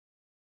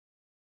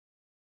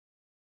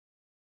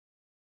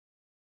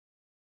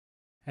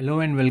Hello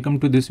and welcome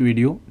to this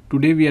video.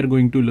 Today we are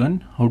going to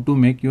learn how to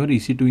make your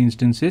EC2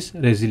 instances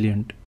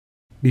resilient.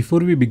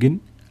 Before we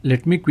begin,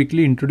 let me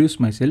quickly introduce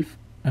myself.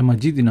 I am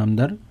Ajit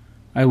Inamdar.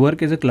 I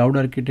work as a cloud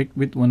architect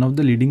with one of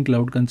the leading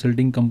cloud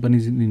consulting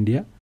companies in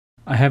India.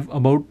 I have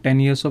about 10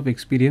 years of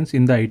experience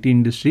in the IT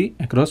industry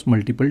across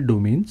multiple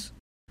domains.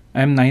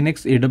 I am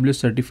 9x AWS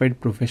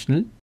certified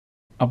professional.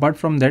 Apart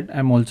from that, I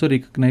am also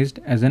recognized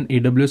as an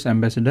AWS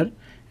ambassador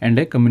and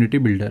a community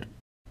builder.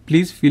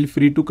 Please feel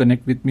free to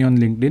connect with me on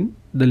LinkedIn.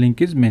 The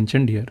link is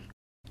mentioned here.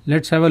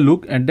 Let's have a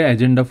look at the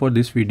agenda for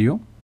this video.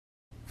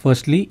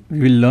 Firstly, we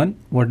will learn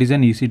what is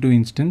an EC2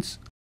 instance.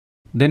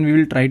 Then we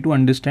will try to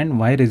understand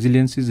why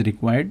resilience is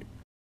required.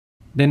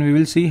 Then we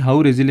will see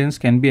how resilience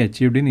can be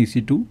achieved in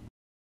EC2.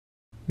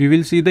 We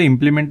will see the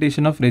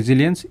implementation of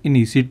resilience in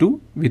EC2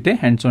 with a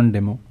hands-on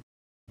demo.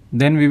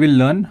 Then we will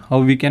learn how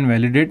we can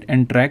validate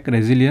and track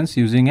resilience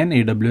using an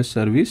AWS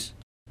service.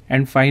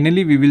 And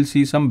finally, we will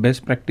see some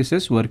best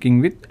practices working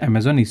with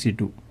Amazon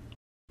EC2.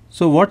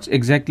 So what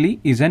exactly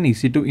is an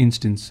EC2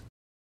 instance?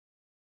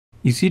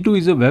 EC2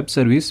 is a web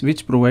service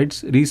which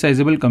provides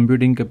resizable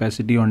computing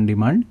capacity on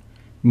demand,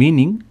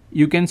 meaning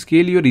you can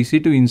scale your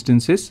EC2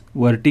 instances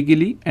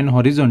vertically and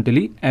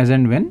horizontally as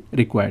and when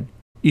required.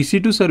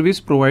 EC2 service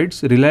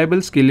provides reliable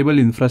scalable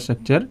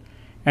infrastructure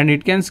and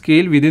it can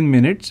scale within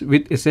minutes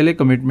with SLA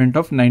commitment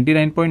of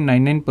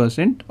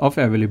 99.99% of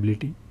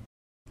availability.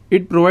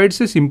 It provides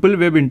a simple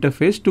web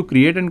interface to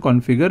create and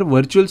configure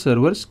virtual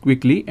servers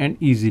quickly and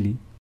easily.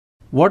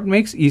 What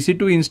makes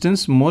EC2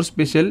 instance more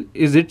special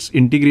is its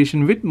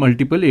integration with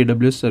multiple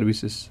AWS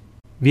services.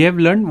 We have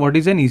learned what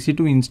is an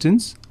EC2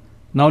 instance.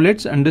 Now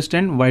let's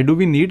understand why do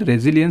we need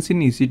resilience in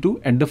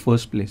EC2 at the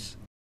first place.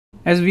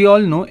 As we all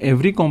know,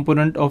 every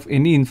component of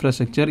any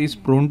infrastructure is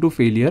prone to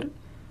failure.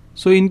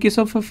 So in case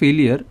of a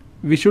failure,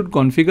 we should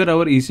configure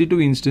our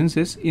EC2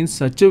 instances in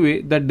such a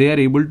way that they are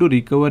able to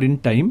recover in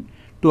time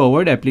to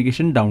avoid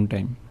application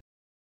downtime.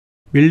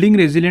 Building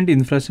resilient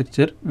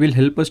infrastructure will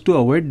help us to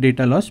avoid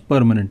data loss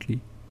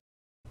permanently.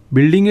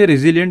 Building a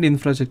resilient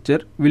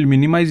infrastructure will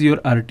minimize your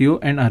RTO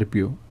and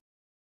RPO.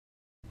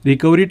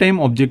 Recovery time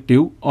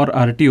objective or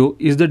RTO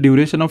is the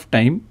duration of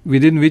time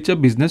within which a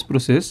business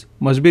process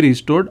must be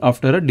restored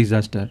after a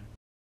disaster.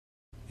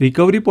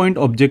 Recovery point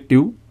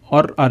objective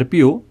or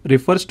RPO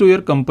refers to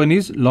your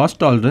company's loss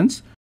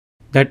tolerance,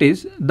 that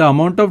is, the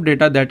amount of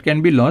data that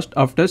can be lost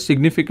after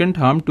significant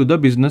harm to the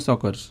business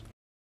occurs.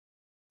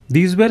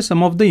 These were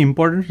some of the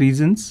important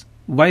reasons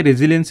why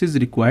resilience is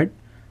required.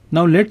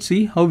 Now let's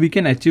see how we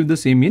can achieve the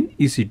same in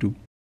EC2.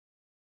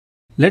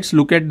 Let's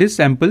look at this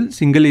sample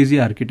single AZ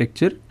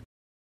architecture.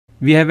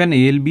 We have an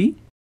ALB,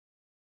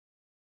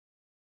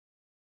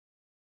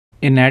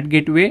 a NAT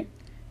gateway,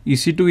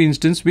 EC2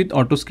 instance with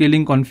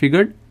autoscaling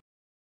configured,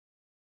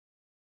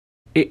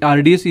 a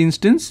RDS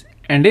instance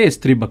and a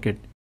S3 bucket.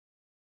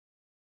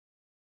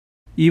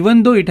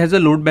 Even though it has a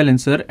load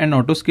balancer and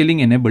autoscaling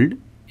enabled,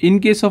 in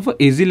case of a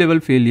AZ level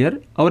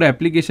failure, our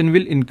application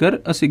will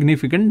incur a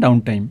significant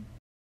downtime.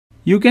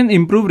 You can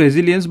improve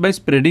resilience by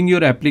spreading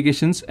your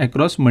applications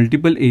across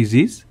multiple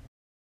AZs.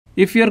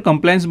 If your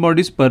compliance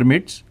bodies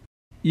permits,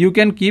 you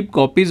can keep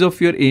copies of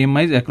your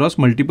AMIs across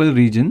multiple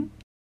regions.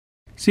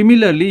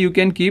 Similarly, you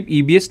can keep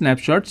EBS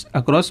snapshots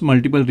across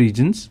multiple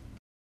regions.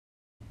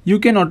 You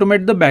can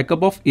automate the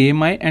backup of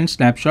AMI and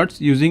snapshots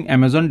using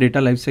Amazon Data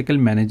Lifecycle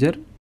Manager.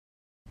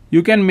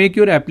 You can make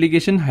your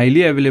application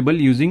highly available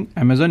using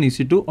Amazon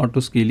EC2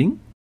 autoscaling.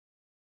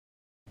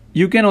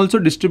 You can also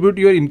distribute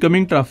your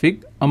incoming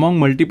traffic among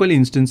multiple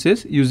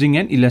instances using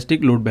an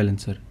elastic load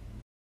balancer.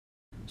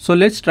 So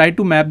let's try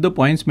to map the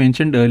points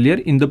mentioned earlier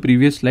in the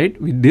previous slide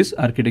with this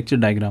architecture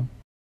diagram.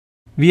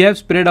 We have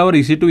spread our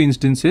EC2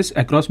 instances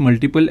across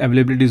multiple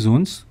availability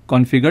zones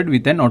configured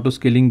with an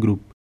autoscaling group.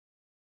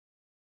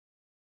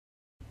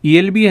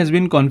 ELB has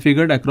been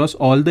configured across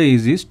all the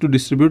AZs to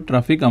distribute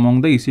traffic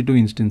among the EC2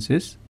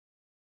 instances.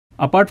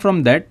 Apart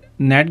from that,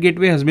 NAT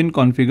gateway has been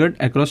configured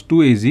across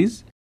two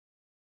AZs.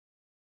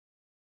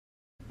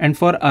 And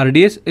for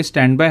RDS, a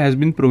standby has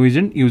been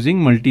provisioned using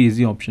multi-AZ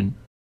option.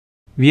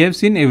 We have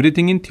seen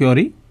everything in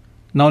theory.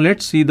 Now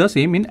let's see the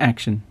same in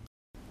action.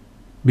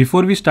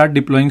 Before we start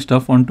deploying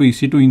stuff onto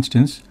EC2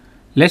 instance,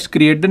 let's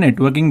create the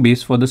networking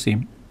base for the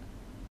same.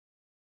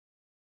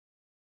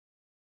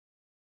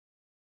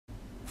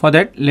 For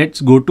that, let's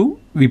go to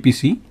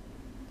VPC.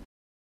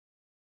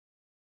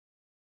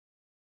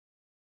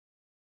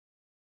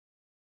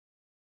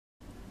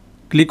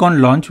 Click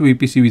on Launch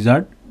VPC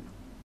Wizard.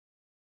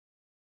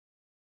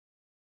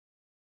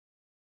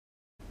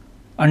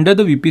 Under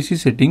the VPC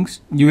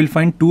settings, you will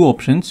find two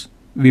options,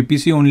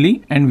 VPC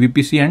only and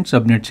VPC and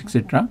subnets,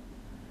 etc.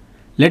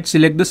 Let's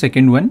select the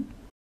second one.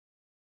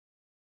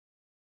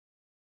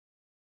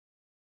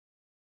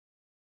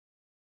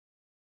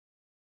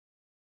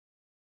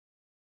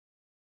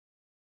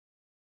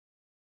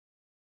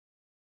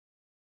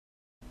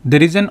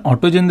 There is an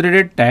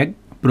auto-generated tag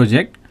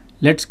project.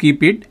 Let's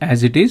keep it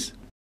as it is.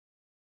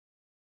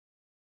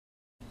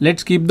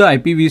 Let's keep the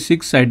IPv6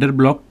 CIDR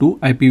block to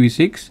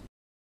IPv6.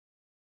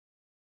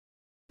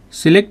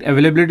 Select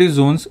availability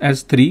zones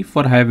as 3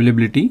 for high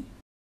availability.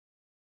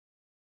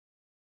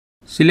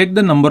 Select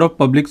the number of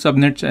public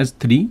subnets as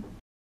 3.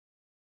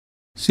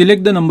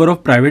 Select the number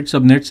of private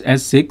subnets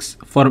as 6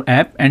 for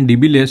app and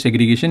DB layer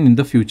segregation in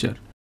the future.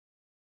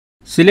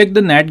 Select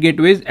the NAT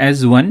gateways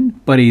as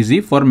 1 per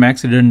AZ for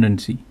max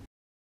redundancy.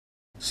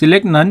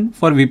 Select none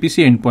for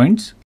VPC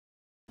endpoints.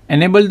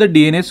 Enable the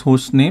DNS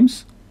host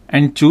names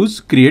and choose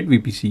Create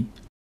VPC.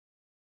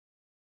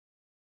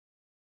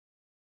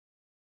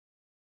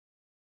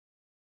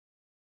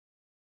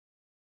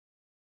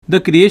 The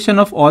creation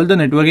of all the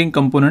networking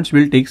components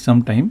will take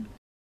some time.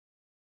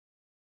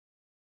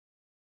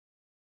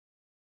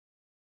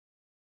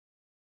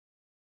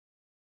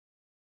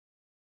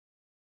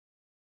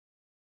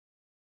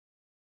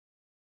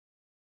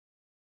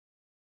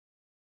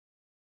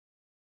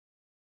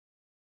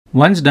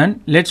 Once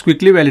done, let's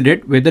quickly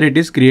validate whether it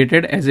is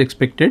created as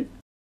expected.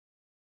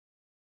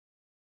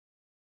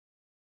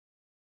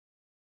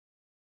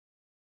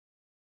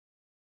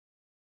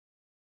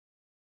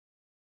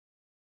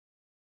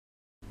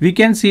 We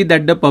can see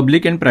that the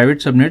public and private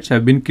subnets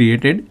have been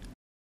created.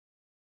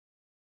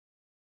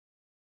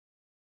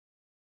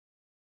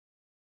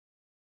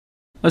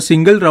 A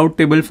single route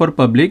table for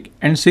public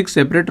and 6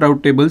 separate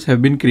route tables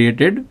have been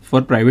created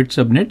for private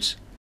subnets.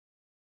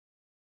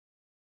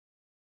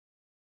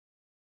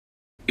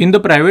 In the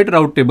private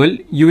route table,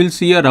 you will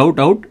see a route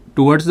out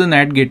towards the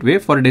NAT gateway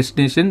for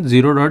destination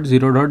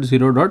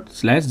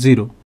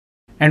 0.0.0.0/0.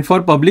 And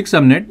for public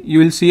subnet, you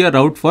will see a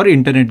route for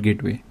internet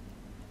gateway.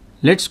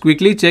 Let's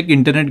quickly check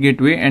internet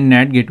gateway and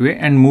NAT gateway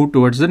and move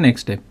towards the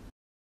next step.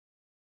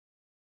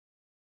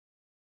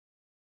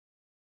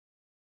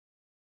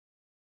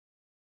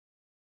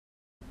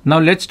 Now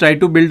let's try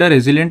to build a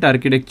resilient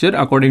architecture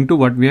according to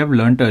what we have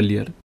learnt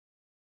earlier.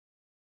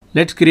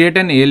 Let's create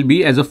an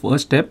ALB as a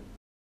first step.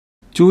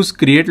 Choose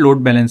Create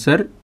Load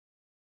Balancer.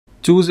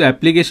 Choose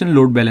Application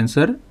Load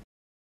Balancer.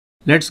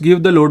 Let's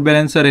give the load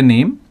balancer a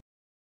name.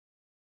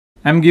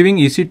 I'm giving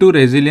EC2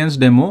 Resilience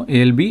Demo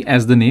ALB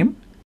as the name.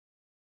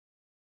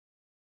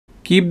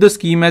 Keep the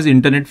scheme as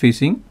internet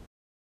facing.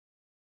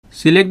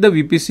 Select the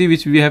VPC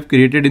which we have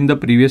created in the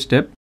previous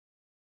step.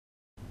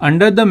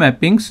 Under the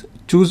mappings,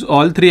 choose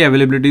all 3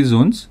 availability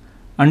zones.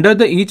 Under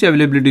the each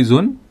availability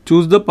zone,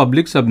 choose the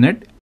public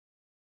subnet.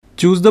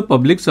 Choose the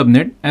public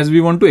subnet as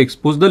we want to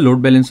expose the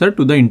load balancer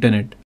to the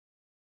internet.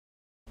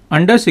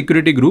 Under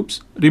security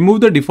groups, remove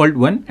the default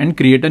one and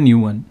create a new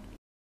one.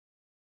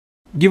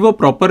 Give a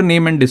proper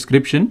name and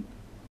description.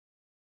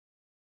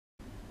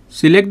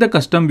 Select the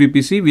custom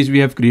VPC which we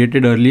have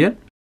created earlier.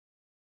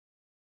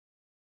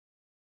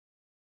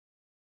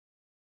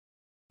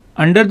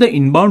 Under the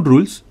inbound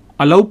rules,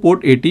 allow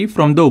port 80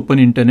 from the open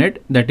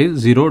internet, that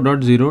is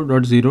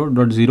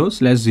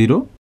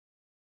 0.0.0.0/0.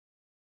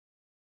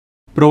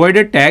 Provide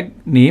a tag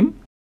name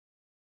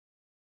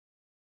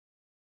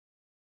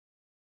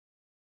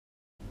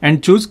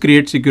and choose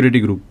Create Security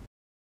Group.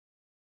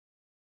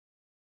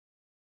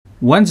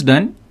 Once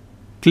done,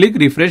 click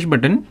Refresh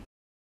button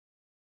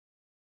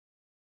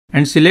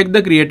and select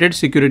the created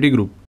security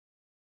group.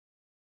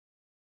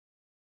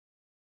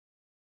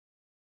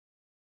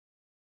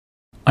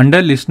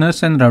 Under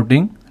Listeners and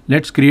Routing,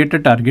 let's create a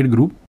target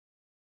group.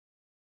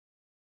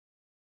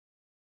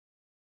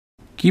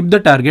 Keep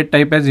the target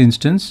type as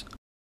instance.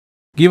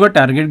 Give a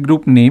target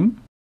group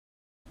name.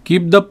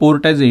 Keep the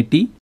port as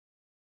 80.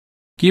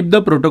 Keep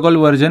the protocol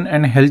version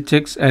and health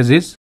checks as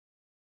is.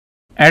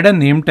 Add a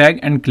name tag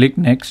and click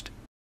Next.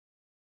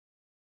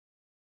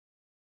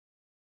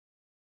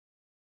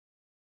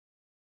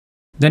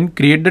 Then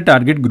create the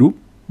target group.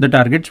 The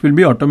targets will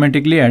be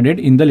automatically added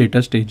in the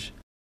later stage.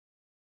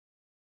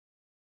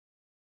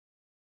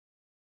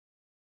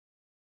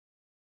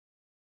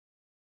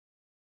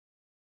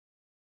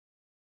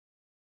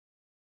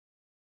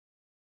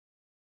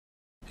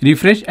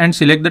 Refresh and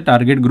select the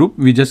target group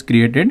we just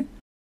created.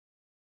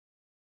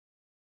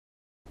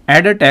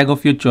 Add a tag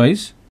of your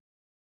choice.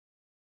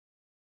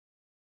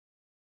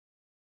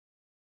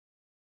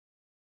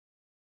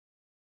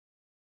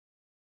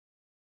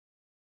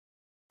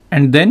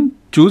 And then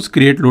choose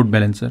Create Load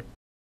Balancer.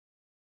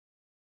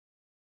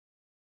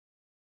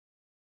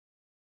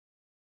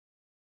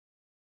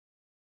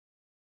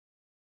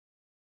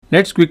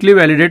 Let's quickly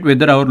validate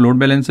whether our load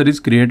balancer is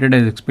created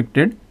as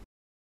expected.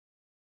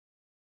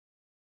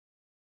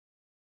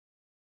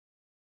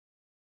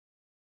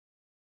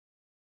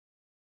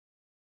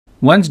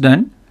 Once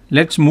done,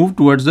 let's move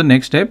towards the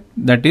next step,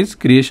 that is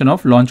creation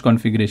of launch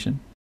configuration.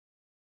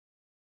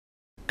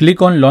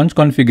 Click on Launch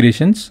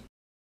Configurations.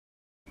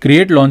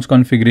 Create launch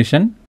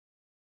configuration.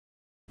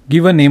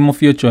 Give a name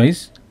of your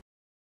choice.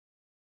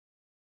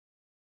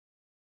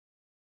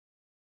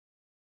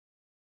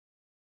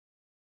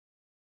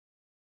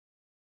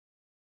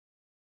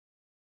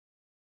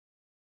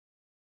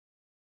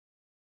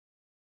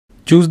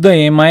 Choose the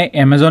AMI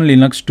Amazon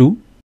Linux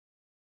 2.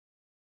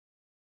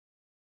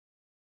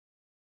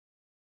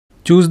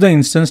 Choose the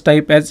instance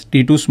type as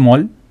T2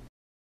 small.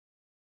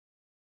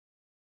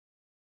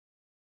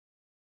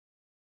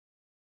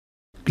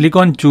 Click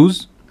on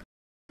Choose.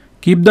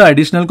 Keep the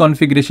additional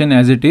configuration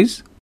as it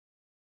is.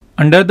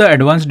 Under the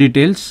advanced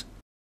details,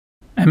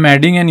 I am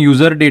adding an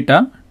user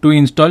data to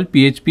install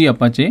PHP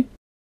Apache.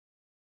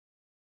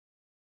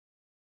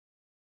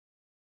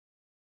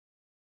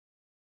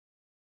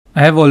 I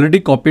have already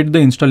copied the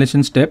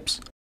installation steps.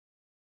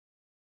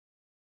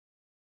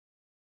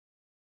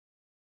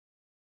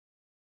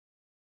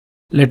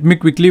 Let me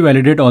quickly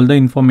validate all the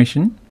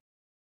information.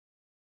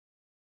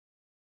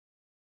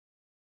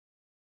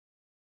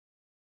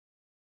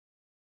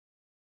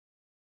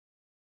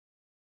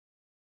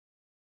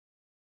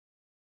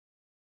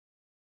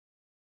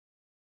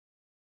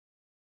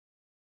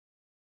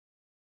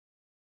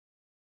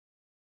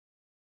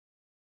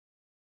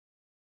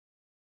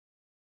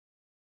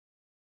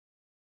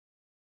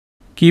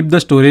 Keep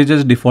the storage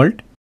as default.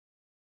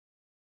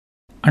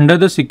 Under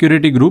the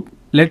security group,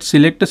 let's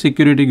select a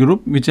security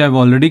group which I have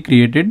already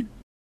created.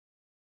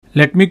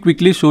 Let me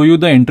quickly show you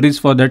the entries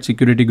for that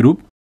security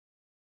group.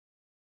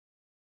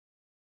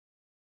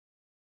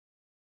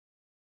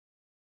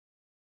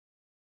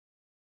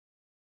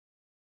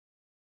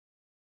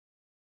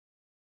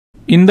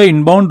 In the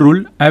inbound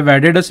rule, I have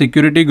added a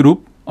security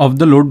group of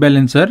the load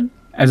balancer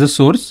as a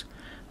source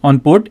on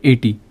port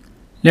 80.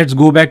 Let's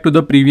go back to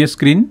the previous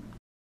screen.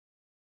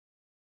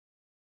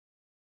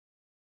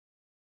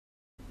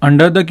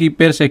 Under the key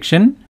pair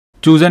section,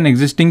 choose an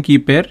existing key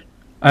pair.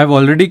 I have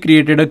already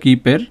created a key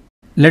pair.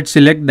 Let's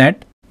select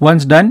that.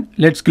 Once done,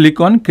 let's click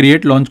on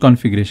Create Launch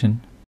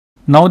Configuration.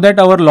 Now that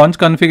our launch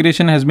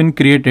configuration has been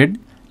created,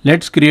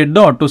 let's create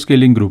the auto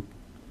scaling group.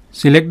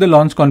 Select the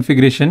launch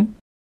configuration,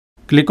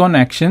 click on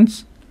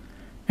Actions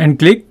and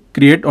click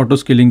Create Auto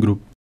Scaling Group.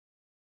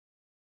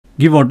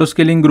 Give auto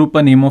scaling group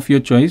a name of your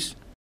choice.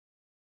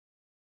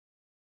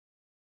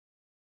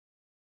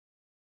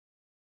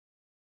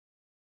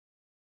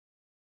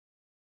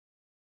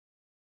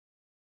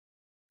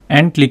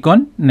 And click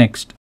on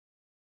Next.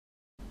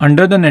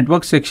 Under the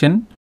network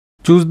section,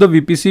 choose the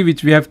VPC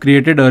which we have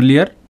created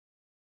earlier.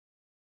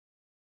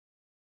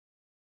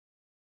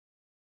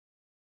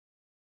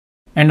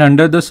 And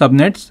under the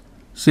subnets,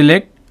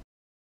 select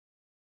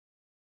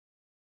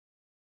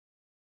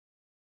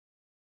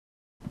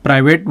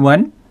Private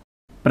 1,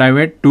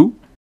 Private 2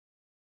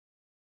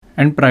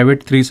 and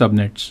Private 3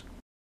 subnets.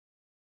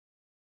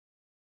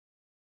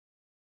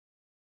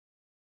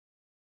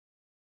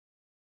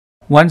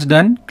 Once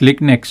done, click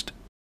Next.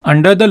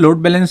 Under the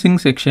load balancing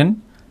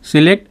section,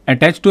 select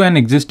Attach to an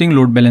existing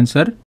load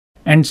balancer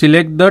and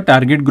select the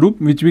target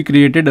group which we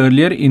created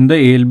earlier in the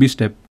ALB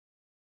step.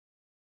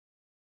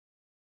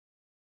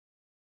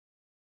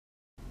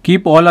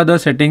 Keep all other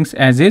settings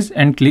as is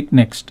and click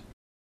Next.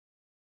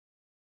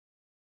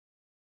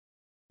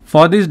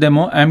 For this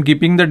demo, I am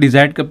keeping the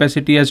desired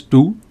capacity as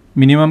 2,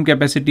 minimum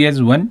capacity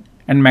as 1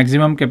 and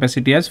maximum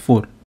capacity as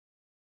 4.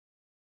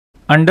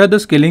 Under the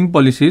scaling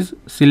policies,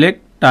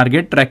 select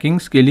Target Tracking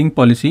Scaling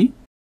Policy.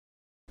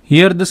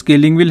 Here the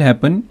scaling will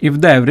happen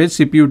if the average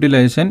CPU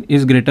utilization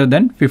is greater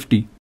than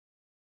 50.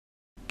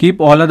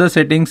 Keep all other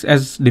settings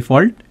as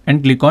default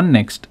and click on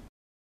Next.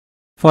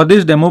 For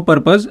this demo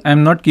purpose, I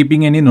am not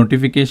keeping any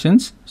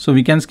notifications, so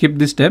we can skip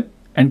this step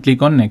and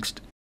click on Next.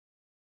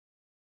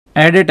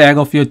 Add a tag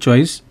of your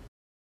choice.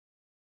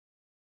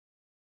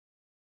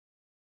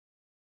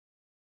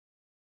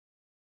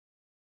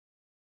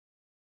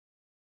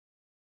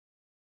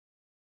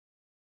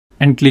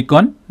 And click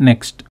on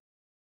Next.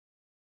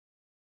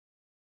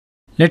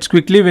 Let's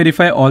quickly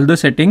verify all the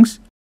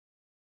settings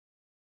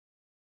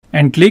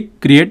and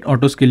click Create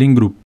Auto Scaling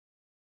Group.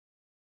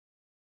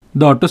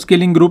 The auto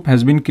scaling group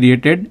has been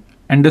created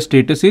and the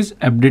status is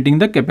updating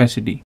the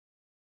capacity.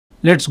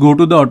 Let's go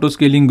to the auto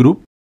scaling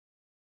group.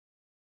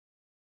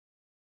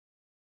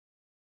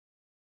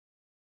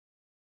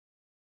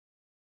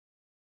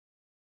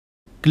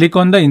 Click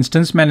on the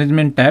Instance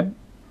Management tab.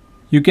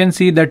 You can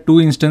see that 2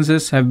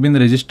 instances have been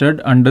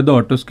registered under the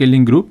auto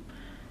scaling group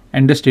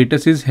and the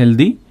status is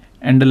healthy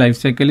and the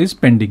lifecycle is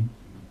pending.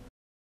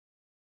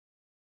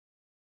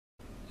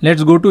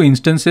 Let's go to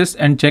instances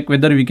and check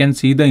whether we can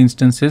see the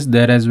instances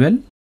there as well.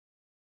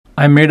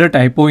 I made a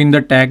typo in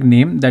the tag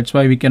name, that's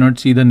why we cannot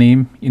see the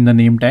name in the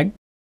name tag.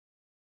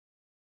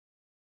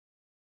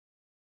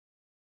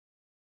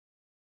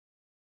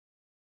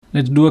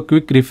 Let's do a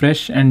quick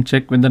refresh and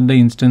check whether the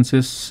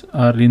instances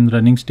are in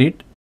running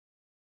state.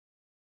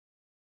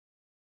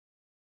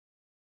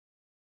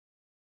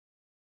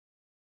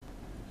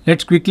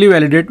 Let's quickly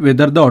validate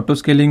whether the auto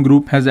scaling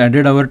group has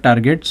added our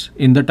targets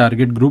in the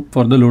target group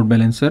for the load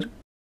balancer.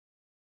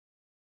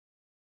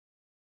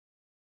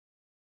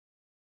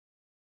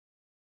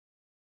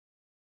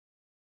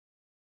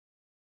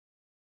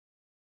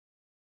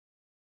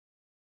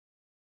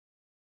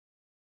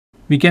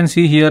 We can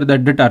see here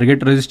that the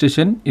target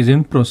registration is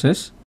in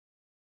process.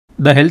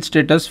 The health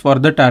status for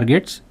the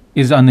targets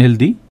is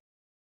unhealthy.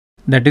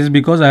 That is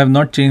because I have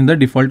not changed the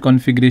default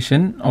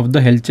configuration of the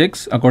health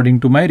checks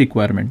according to my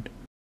requirement.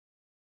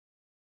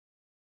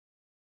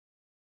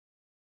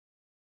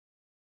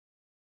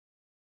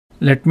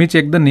 Let me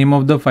check the name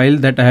of the file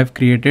that I have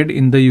created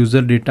in the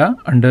user data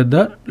under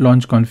the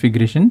launch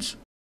configurations.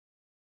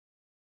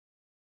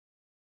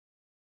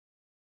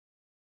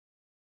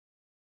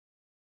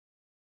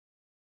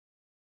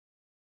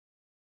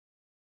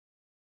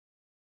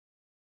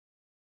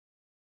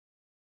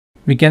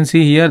 We can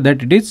see here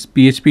that it is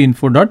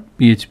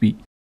phpinfo.php.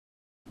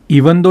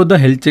 Even though the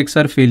health checks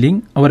are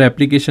failing, our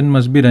application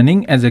must be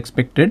running as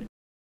expected.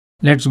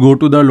 Let's go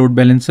to the load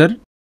balancer.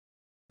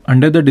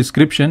 Under the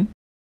description,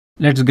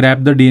 let's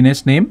grab the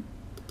DNS name,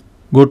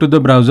 go to the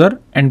browser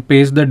and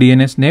paste the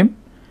DNS name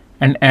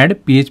and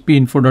add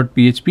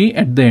phpinfo.php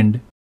at the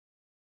end.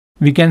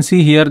 We can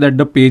see here that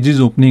the page is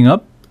opening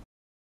up.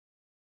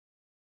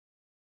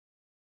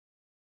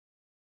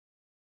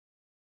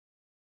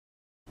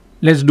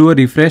 Let's do a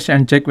refresh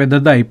and check whether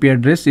the IP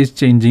address is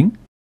changing.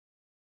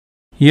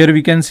 Here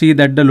we can see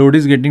that the load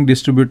is getting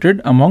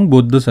distributed among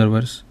both the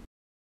servers.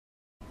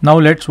 Now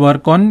let's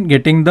work on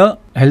getting the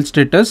health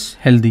status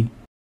healthy.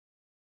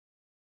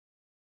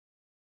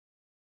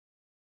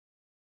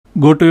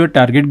 Go to your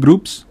target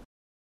groups.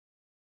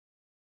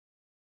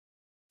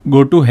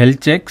 Go to health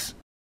checks.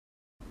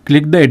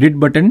 Click the edit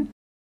button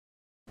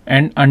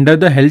and under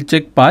the health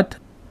check path,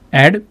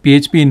 add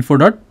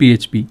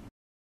phpinfo.php.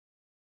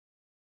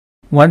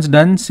 Once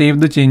done, save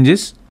the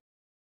changes.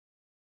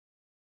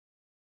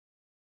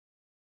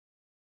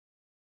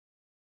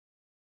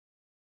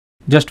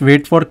 Just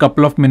wait for a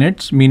couple of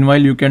minutes.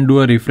 Meanwhile, you can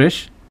do a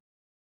refresh.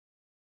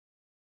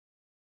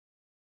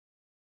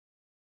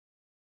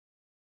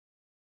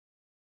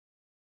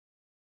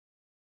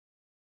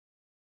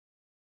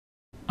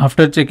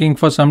 After checking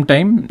for some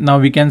time, now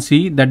we can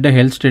see that the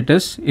health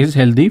status is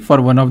healthy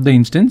for one of the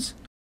instance.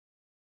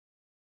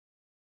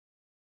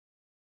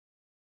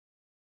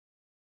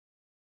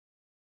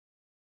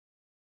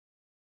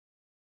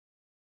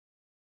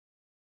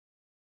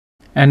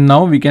 And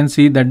now we can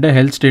see that the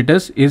health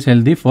status is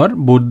healthy for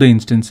both the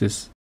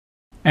instances.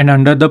 And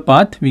under the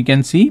path, we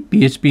can see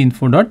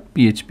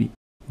phpinfo.php.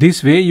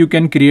 This way you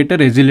can create a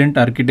resilient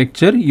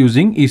architecture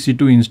using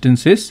EC2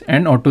 instances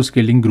and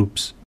auto-scaling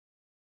groups.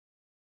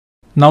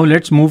 Now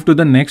let's move to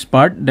the next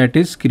part, that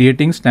is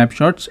creating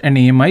snapshots and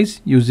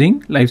AMIs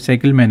using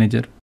Lifecycle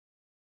Manager.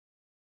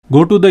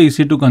 Go to the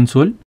EC2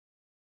 console.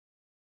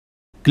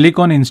 Click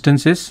on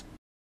Instances.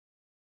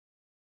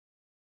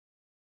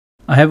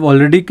 I have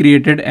already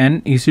created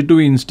an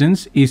EC2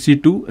 instance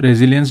EC2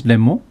 resilience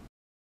demo.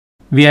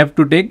 We have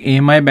to take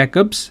AMI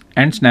backups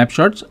and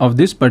snapshots of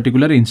this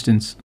particular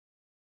instance.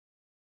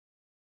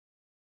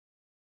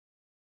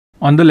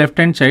 On the left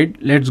hand side,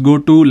 let's go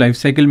to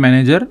Lifecycle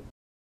Manager.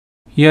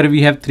 Here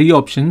we have three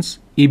options: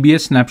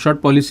 EBS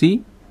snapshot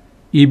policy,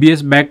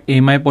 EBS backed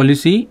AMI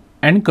policy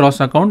and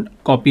cross account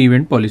copy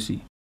event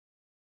policy.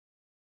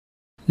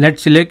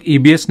 Let's select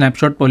EBS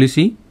snapshot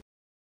policy.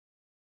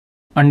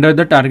 Under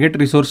the target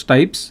resource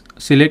types,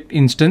 select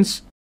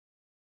instance.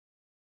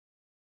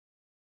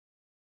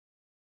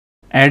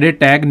 Add a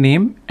tag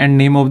name and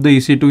name of the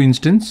EC2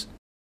 instance.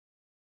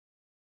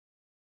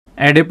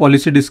 Add a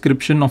policy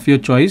description of your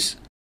choice.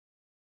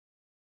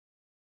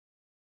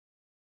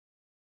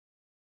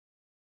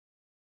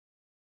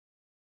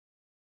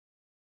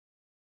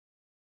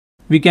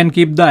 We can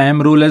keep the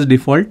IAM role as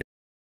default.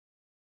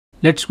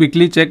 Let's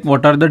quickly check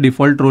what are the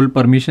default role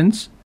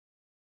permissions.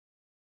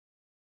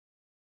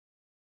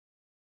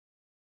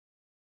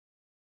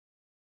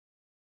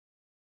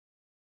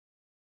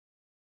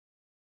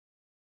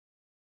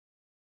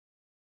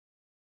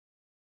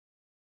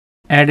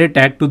 Add a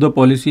tag to the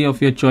policy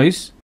of your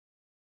choice.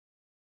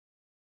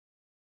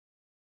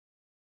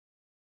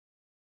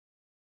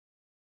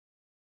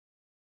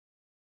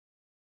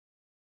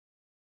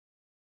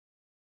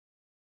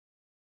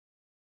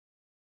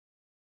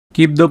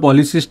 Keep the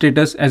policy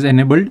status as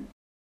enabled.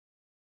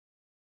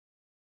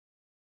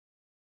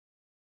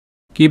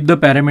 Keep the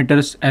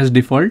parameters as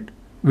default.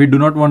 We do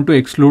not want to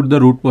exclude the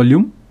root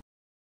volume.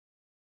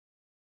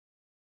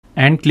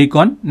 And click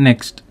on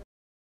Next.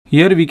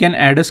 Here we can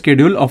add a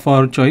schedule of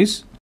our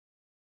choice.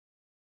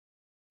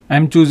 I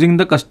am choosing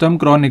the custom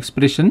cron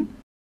expression.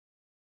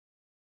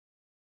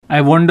 I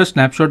want the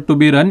snapshot to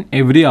be run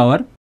every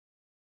hour.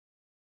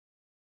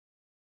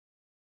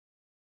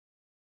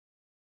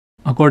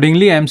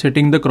 Accordingly, I am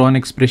setting the cron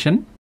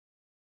expression.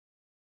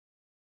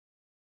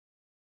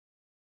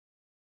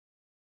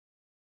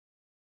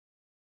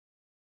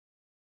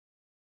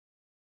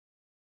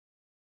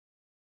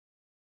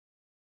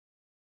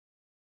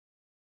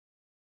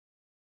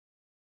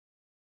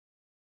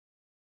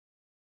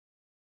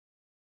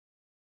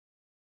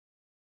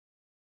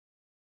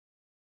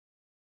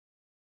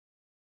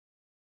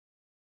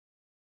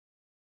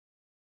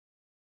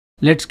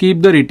 Let's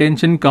keep the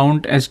retention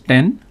count as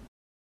 10.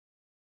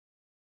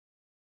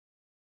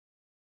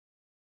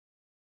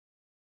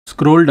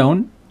 Scroll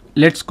down.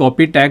 Let's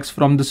copy tags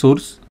from the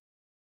source.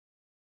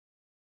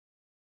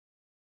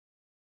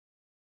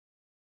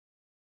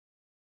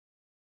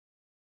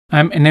 I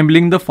am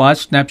enabling the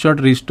fast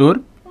snapshot restore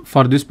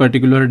for this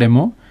particular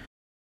demo.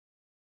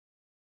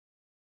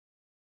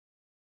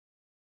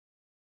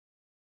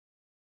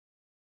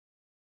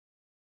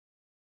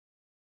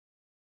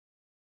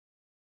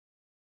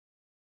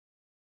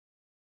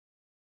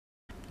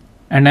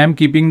 And I am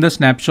keeping the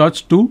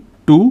snapshots to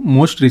 2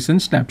 most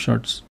recent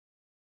snapshots.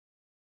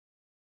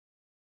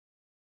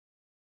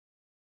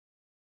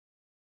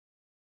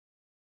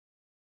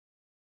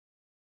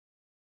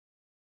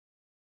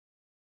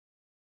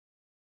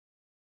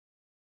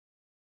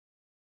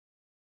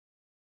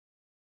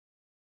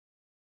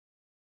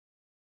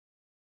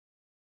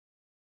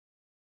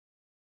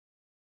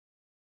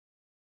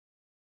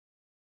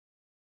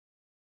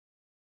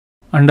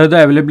 Under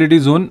the availability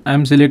zone, I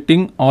am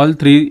selecting all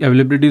three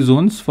availability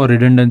zones for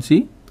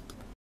redundancy.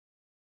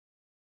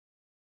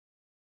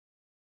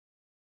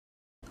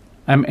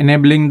 I am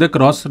enabling the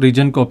cross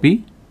region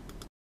copy.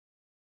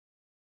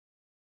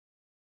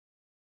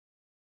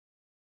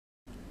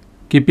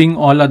 Keeping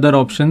all other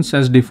options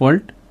as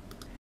default.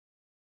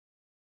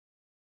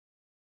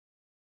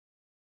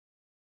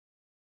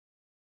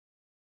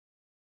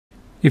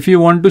 If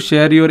you want to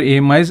share your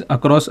AMIs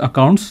across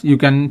accounts, you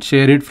can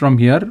share it from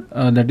here,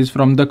 that is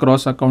from the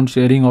cross account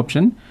sharing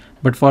option.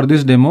 But for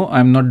this demo,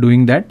 I am not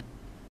doing that.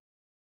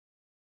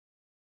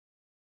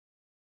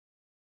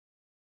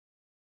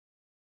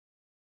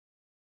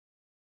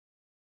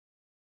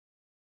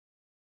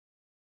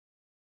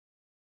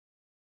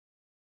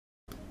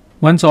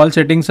 Once all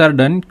settings are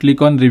done, click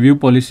on Review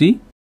Policy.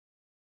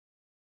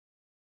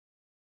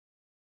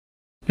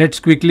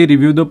 Let's quickly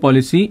review the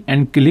policy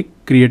and click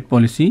Create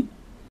Policy.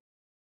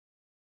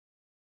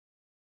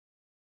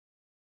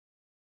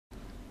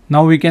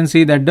 Now we can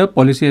see that the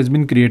policy has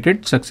been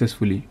created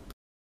successfully.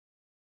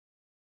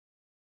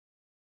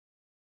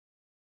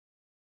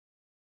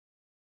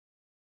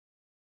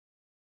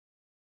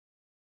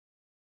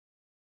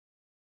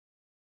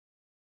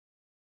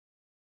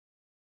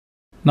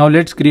 Now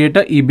let's create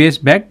a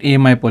EBS backed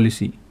AMI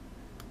policy.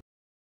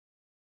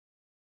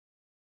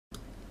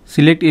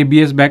 Select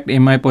ABS backed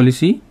AMI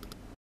policy.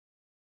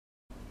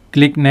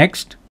 Click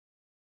Next.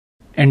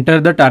 Enter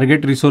the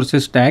target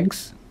resources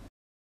tags.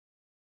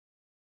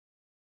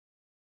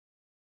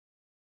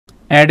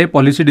 Add a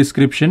policy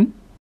description.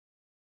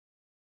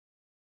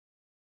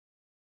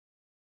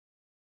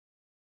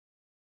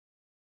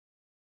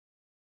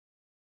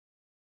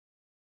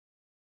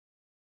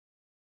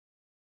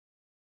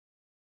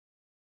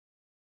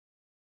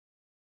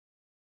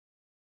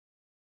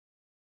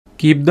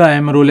 Keep the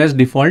IAM role as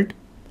default.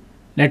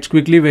 Let's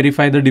quickly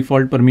verify the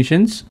default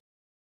permissions.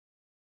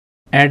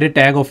 Add a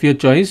tag of your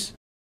choice.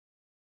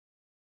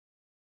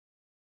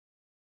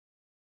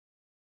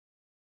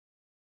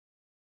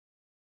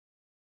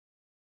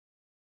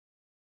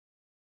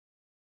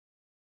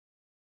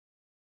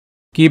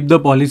 Keep the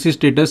policy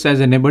status as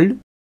enabled.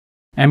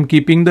 I am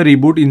keeping the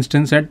reboot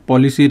instance at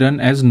policy run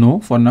as no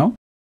for now.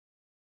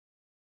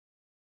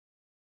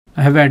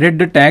 I have added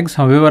the tags,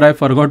 however I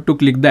forgot to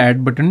click the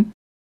add button.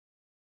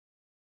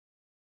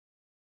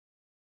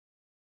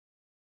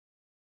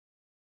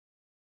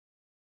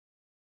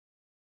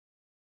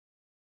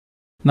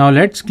 Now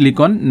let's click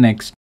on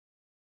Next.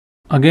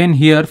 Again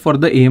here for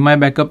the AMI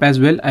backup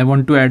as well, I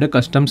want to add a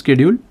custom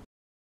schedule.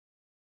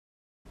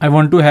 I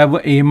want to have a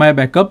AMI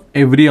backup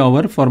every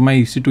hour for my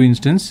EC2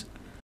 instance.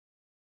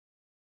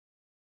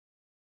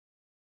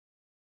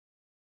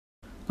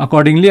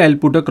 Accordingly, I'll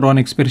put a cron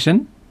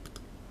expression.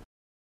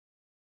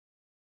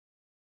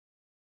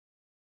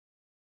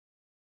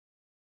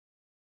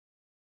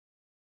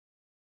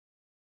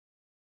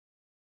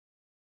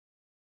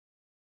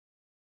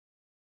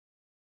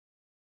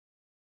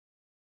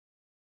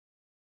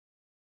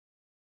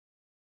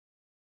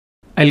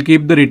 I'll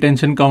keep the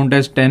retention count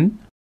as 10.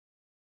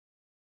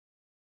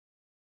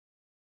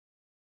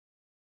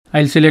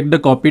 I'll select the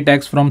copy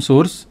tags from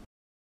source.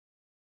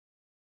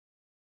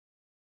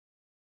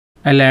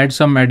 I'll add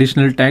some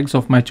additional tags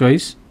of my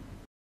choice.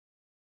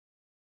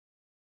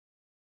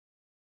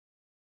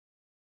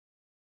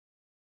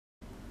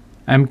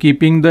 I'm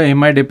keeping the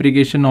AMI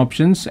deprecation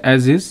options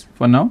as is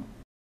for now.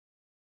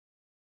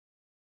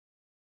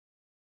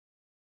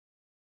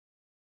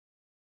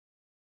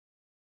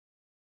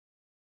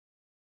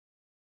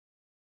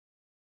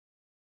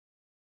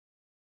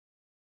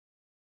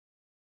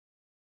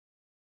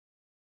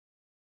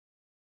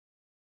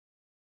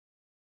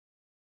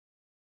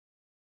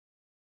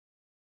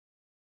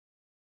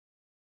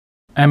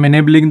 I am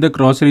enabling the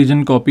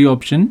cross-region copy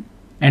option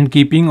and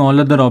keeping all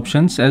other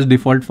options as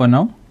default for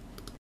now.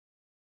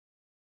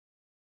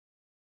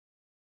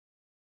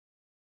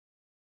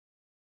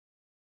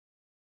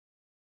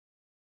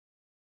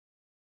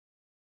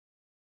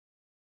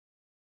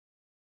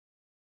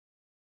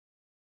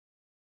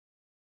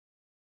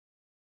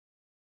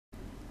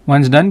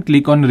 Once done,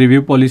 click on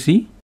Review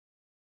Policy.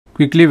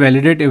 Quickly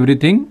validate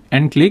everything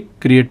and click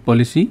Create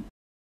Policy.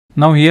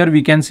 Now here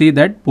we can see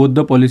that both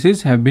the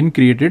policies have been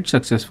created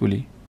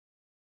successfully.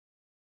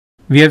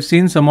 We have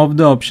seen some of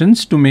the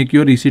options to make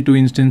your EC2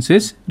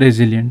 instances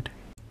resilient.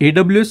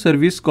 AWS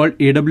service called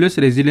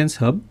AWS Resilience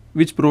Hub,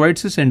 which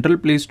provides a central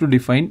place to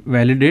define,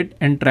 validate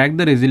and track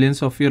the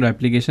resilience of your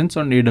applications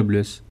on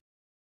AWS.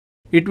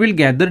 It will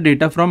gather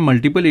data from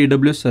multiple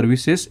AWS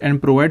services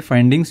and provide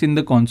findings in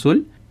the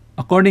console.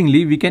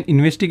 Accordingly, we can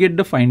investigate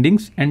the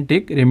findings and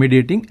take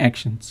remediating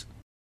actions.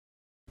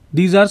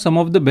 These are some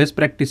of the best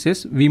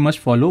practices we must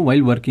follow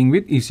while working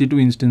with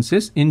EC2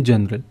 instances in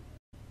general.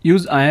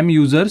 Use IAM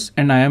users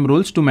and IAM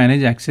roles to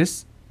manage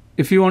access.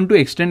 If you want to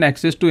extend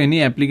access to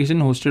any application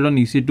hosted on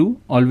EC2,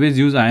 always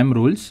use IAM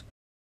roles.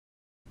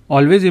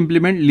 Always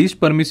implement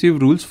least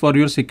permissive rules for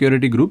your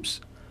security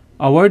groups.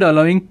 Avoid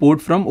allowing port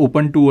from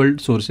open to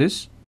world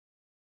sources.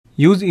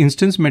 Use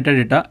instance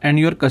metadata and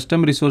your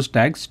custom resource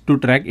tags to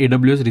track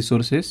AWS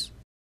resources.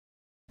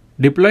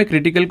 Deploy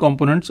critical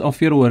components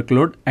of your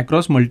workload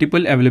across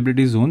multiple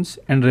availability zones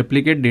and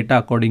replicate data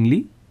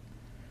accordingly.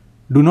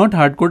 Do not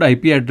hardcode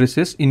IP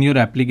addresses in your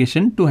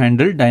application to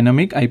handle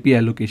dynamic IP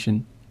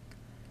allocation.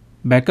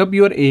 Backup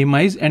your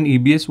AMIs and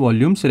EBS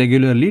volumes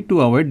regularly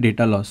to avoid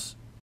data loss.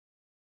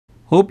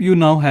 Hope you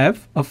now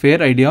have a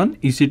fair idea on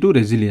EC2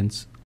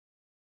 resilience.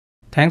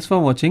 Thanks for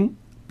watching.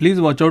 Please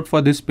watch out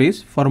for this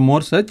space for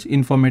more such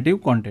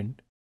informative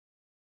content.